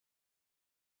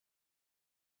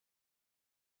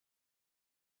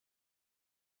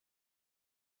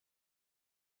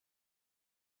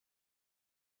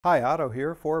Hi, Otto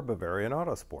here for Bavarian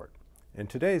Autosport. In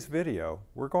today's video,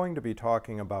 we're going to be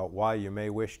talking about why you may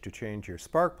wish to change your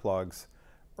spark plugs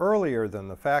earlier than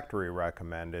the factory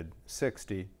recommended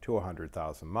 60 to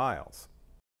 100,000 miles.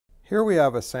 Here we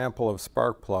have a sample of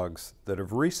spark plugs that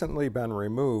have recently been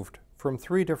removed from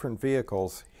 3 different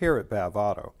vehicles here at BAV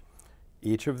Auto.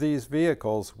 Each of these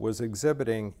vehicles was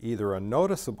exhibiting either a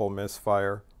noticeable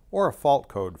misfire or a fault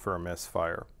code for a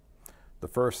misfire. The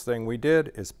first thing we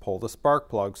did is pull the spark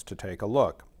plugs to take a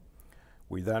look.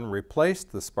 We then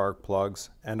replaced the spark plugs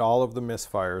and all of the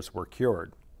misfires were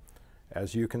cured.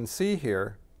 As you can see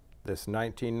here, this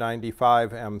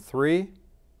 1995 M3,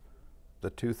 the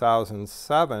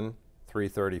 2007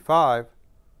 335,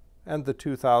 and the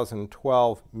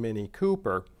 2012 Mini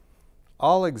Cooper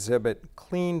all exhibit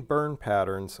clean burn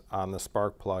patterns on the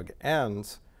spark plug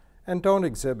ends and don't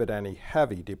exhibit any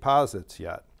heavy deposits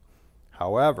yet.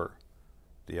 However,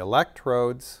 the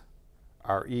electrodes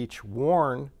are each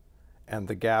worn and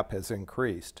the gap has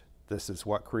increased. This is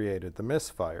what created the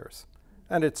misfires,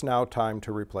 and it's now time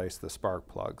to replace the spark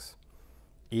plugs.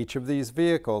 Each of these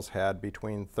vehicles had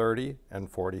between 30 and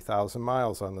 40,000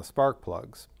 miles on the spark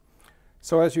plugs.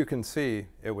 So as you can see,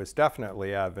 it was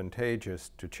definitely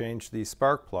advantageous to change these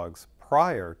spark plugs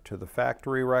prior to the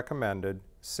factory recommended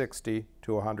 60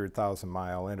 to 100,000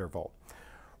 mile interval.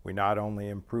 We not only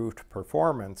improved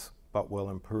performance, but will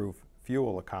improve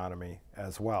fuel economy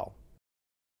as well.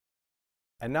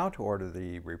 And now to order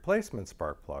the replacement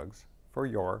spark plugs for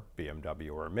your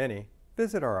BMW or Mini,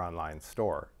 visit our online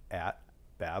store at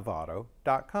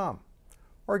bavauto.com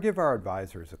or give our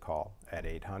advisors a call at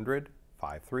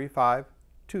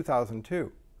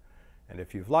 800-535-2002. And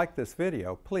if you've liked this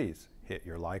video, please hit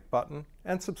your like button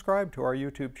and subscribe to our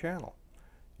YouTube channel.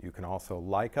 You can also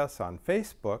like us on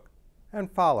Facebook and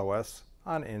follow us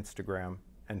on Instagram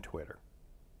and Twitter.